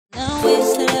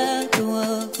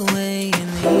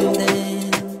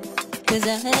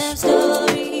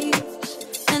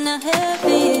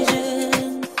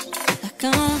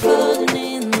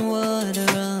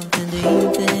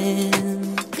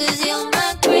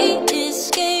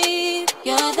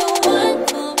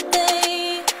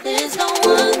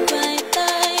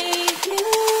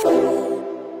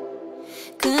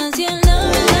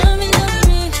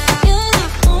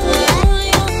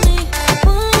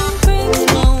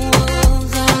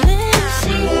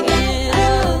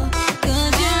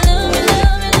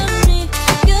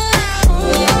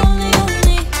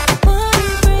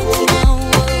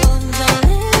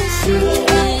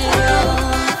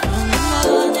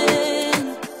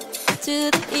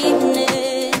to the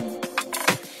evening.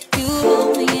 You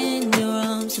hold me in your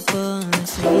arms upon the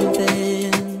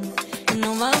sleeping. You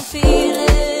know my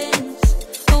feelings,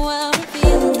 oh how I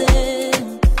feel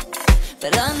them.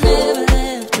 But I never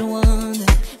have to wonder,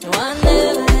 no I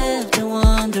never have to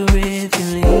wonder if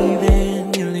you're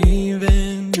leaving, you're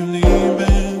leaving, you're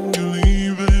leaving, you're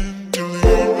leaving, you're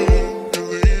leaving, you're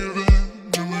leaving,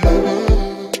 you're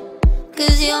leaving.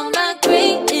 'Cause you're my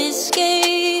great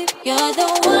escape, you're the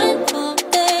one for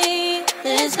me.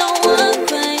 There's no one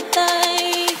quite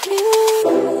like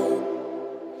you.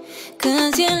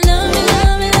 'Cause you love me,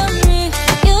 love me, love me.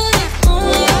 You're the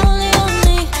only, only,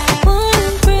 only one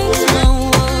who breaks my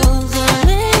walls. I'll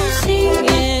let you see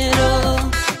it all.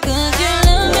 'Cause you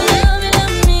love me, love me,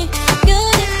 love me.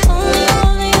 You're the only,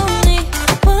 only, only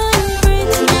one who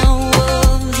breaks my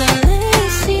walls. I'll let you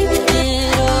see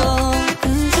it all.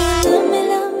 'Cause you love me,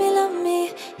 love me, love me.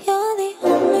 You're the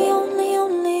only, only,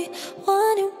 only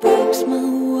one who breaks my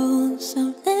walls.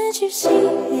 I'll let you see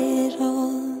it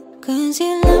all. 'Cause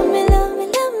you love me, love me,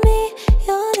 love me.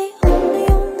 You're the only,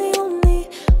 only, only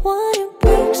one who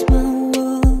breaks my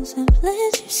walls. I'll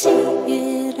let you see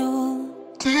it all.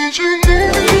 Did you know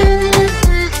me?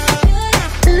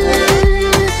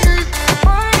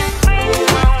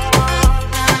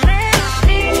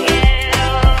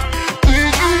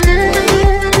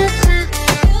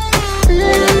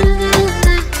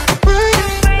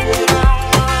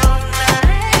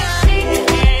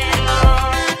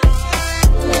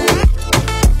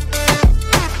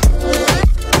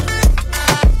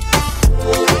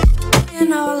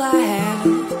 All I have,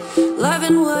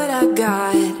 loving what I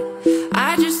got.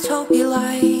 I just hope you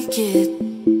like it.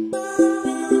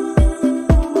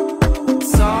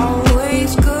 It's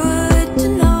always good to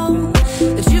know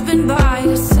that you've been by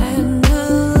to send a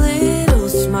little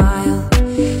smile.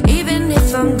 Even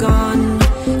if I'm gone,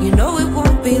 you know it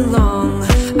won't be long.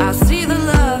 I'll see the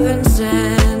love and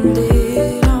send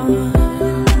it on.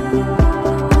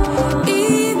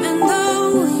 Even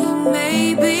though you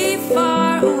may be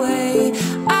far away,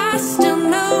 I still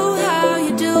know how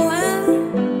you're doing.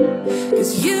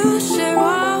 'Cause you share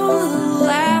all the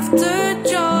laughter,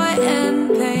 joy and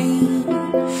pain.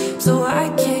 So I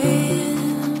can,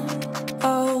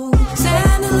 oh,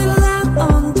 send a little love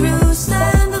on through,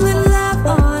 send a little love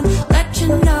on. Let you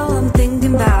know I'm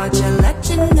thinking about you, let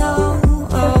you know,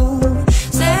 oh.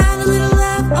 Send a little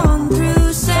love on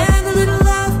through, send a little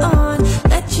love on.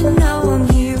 Let you know I'm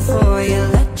here for you,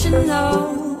 let you know,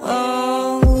 oh.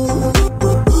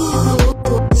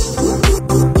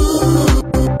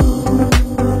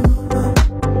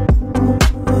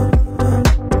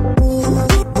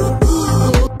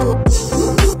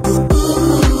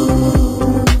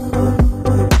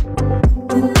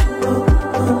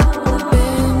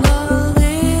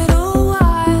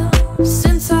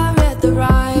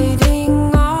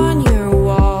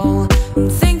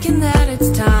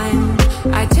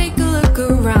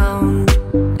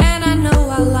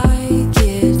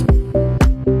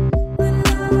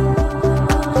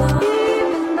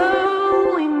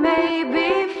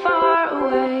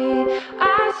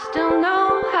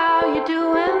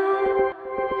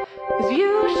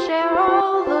 You share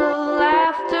all the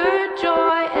laughter,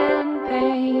 joy and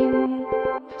pain.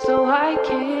 So I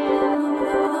can,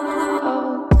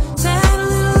 oh, send a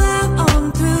little love on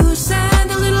through, send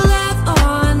a little love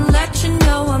on. Let you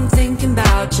know I'm thinking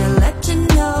about you, let you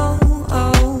know,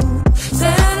 oh.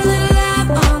 Send a little love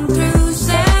on through,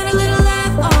 send a little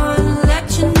love on. Let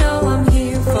you know I'm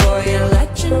here for you,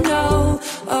 let you know,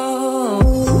 oh.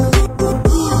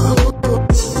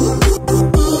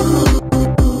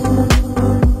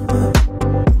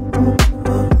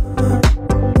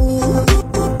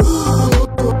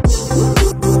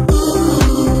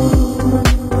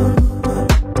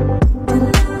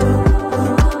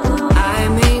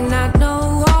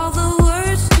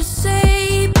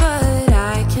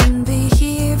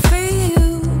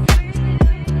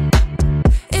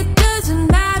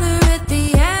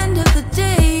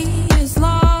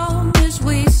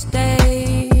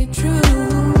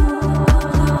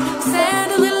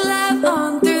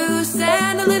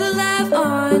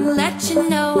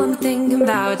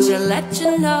 About you, let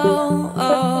you know,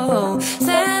 oh.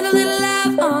 Send a little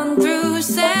love on through,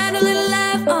 send a little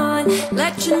love on.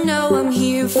 Let you know I'm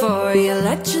here for you,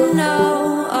 let you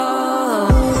know, oh.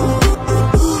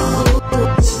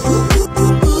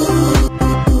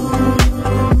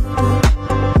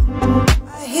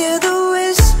 I hear the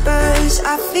whispers,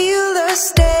 I feel the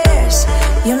stares.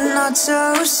 You're not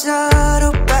so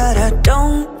subtle, but I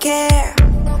don't care.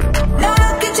 Now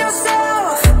look at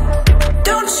yourself,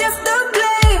 don't shift the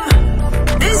blame.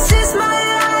 This is my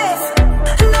life,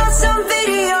 not some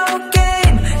video game.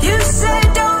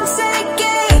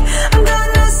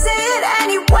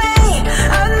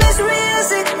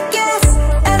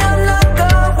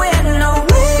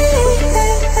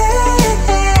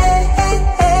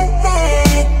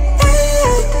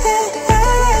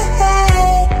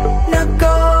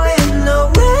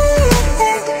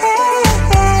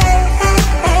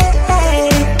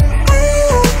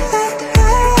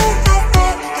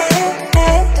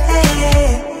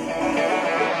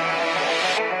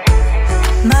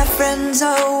 My friends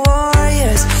are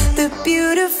warriors, they're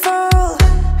beautiful.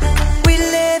 We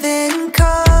live in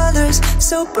colors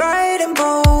so bright and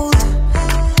bold.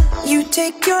 You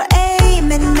take your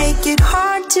aim and make it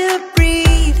hard to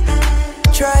breathe.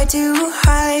 Try to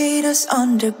hide us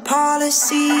under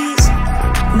policies.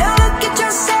 Now look at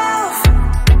yourself,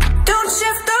 don't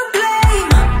shift the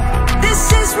blame.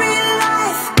 This is real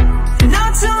life,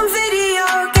 not some video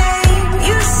game.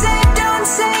 You say don't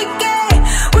say gay,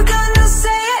 we're gonna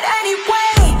say it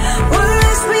anyway. We're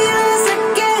as real as it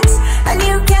gets, and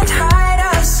you can't hide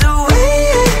us away.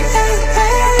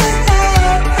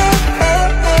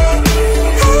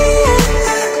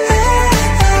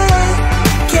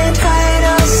 Can't hide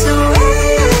us away.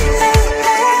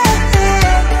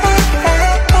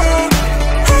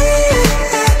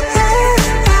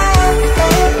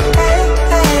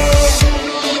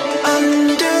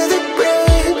 Under the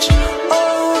bridge,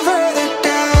 over the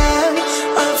dam,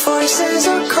 our voices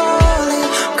are calling,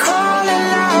 calling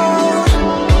out.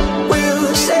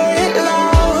 We'll say it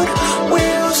loud,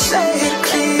 we'll say it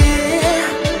clear.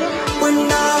 We're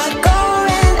not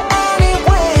going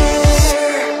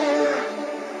anywhere,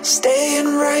 staying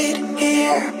right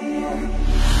here.